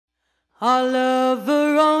All of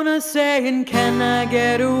Verona saying, can I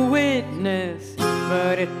get a witness?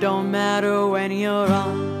 But it don't matter when you're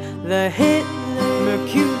on the hit.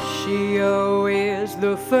 Mercutio is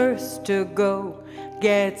the first to go.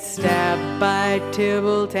 Gets stabbed by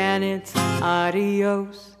Tybalt and it's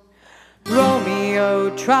adios.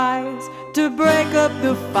 Romeo tries to break up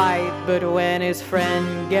the fight, but when his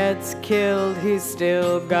friend gets killed, he's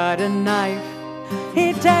still got a knife.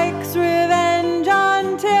 He takes revenge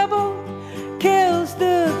on Tybalt, kills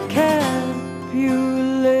the Capulet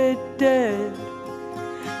dead.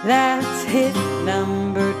 That's hit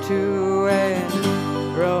number 2,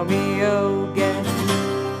 and Romeo gets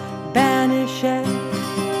banished.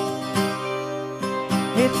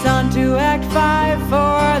 It's on to Act 5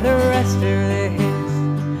 for the rest of the hits.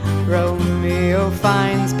 Romeo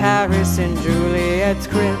finds Paris in Juliet's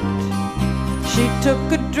crypt. She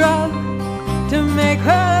took a drug to make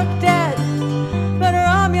her look dead, but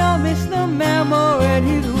Romeo missed the memo and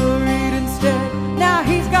he's worried instead. Now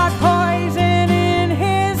he's got poison in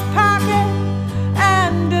his pocket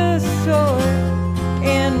and a sword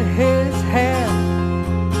in his hand.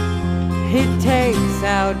 He takes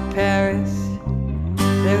out Paris.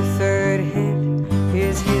 The third hit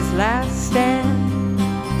is his last stand.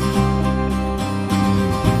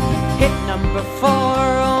 Hit number 4,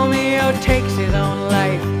 Romeo takes his own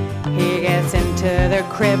life. He gets into the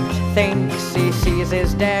crypt, thinks he sees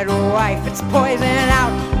his dead wife. It's poison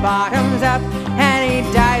out, bottoms up, and he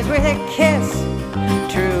dies with a kiss.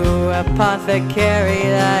 True apothecary,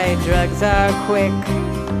 thy drugs are quick.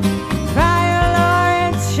 Friar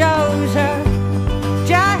Lawrence shows her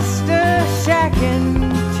just a second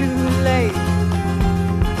too late.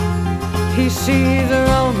 He sees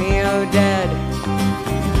Romeo dead,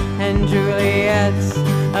 and Juliet's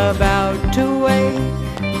about to wake.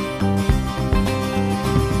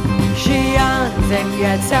 She yawns and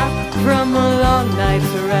gets up from a long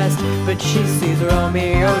night's rest, but she sees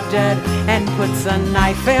Romeo dead and puts a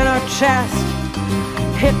knife in her chest.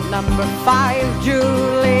 Hit number 5,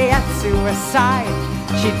 Juliet's suicide.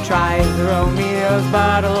 She tries Romeo's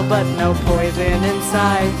bottle, but no poison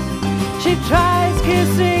inside. She tries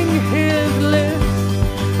kissing his lips,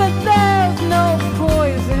 but there's no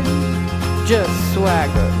poison, just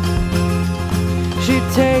swagger. She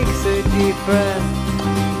takes a deep breath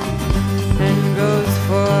and goes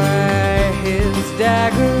for his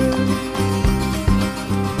dagger.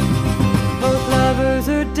 Both lovers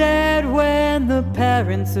are dead when the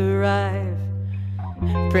parents arrive.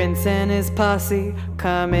 Prince and his posse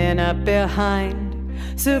coming up behind.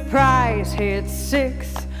 Surprise hit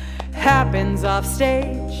 6 happens off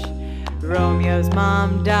stage. Romeo's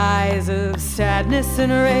mom dies of sadness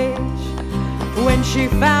and rage. When she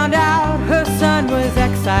found out her son was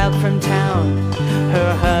exiled from town,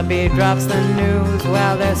 her hubby drops the news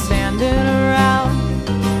while they're standing around.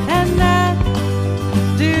 And that,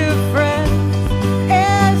 dear friend,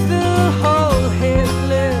 is the whole hit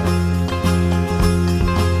list.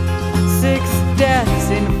 6 deaths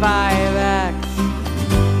in 5 acts,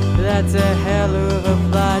 that's a hell of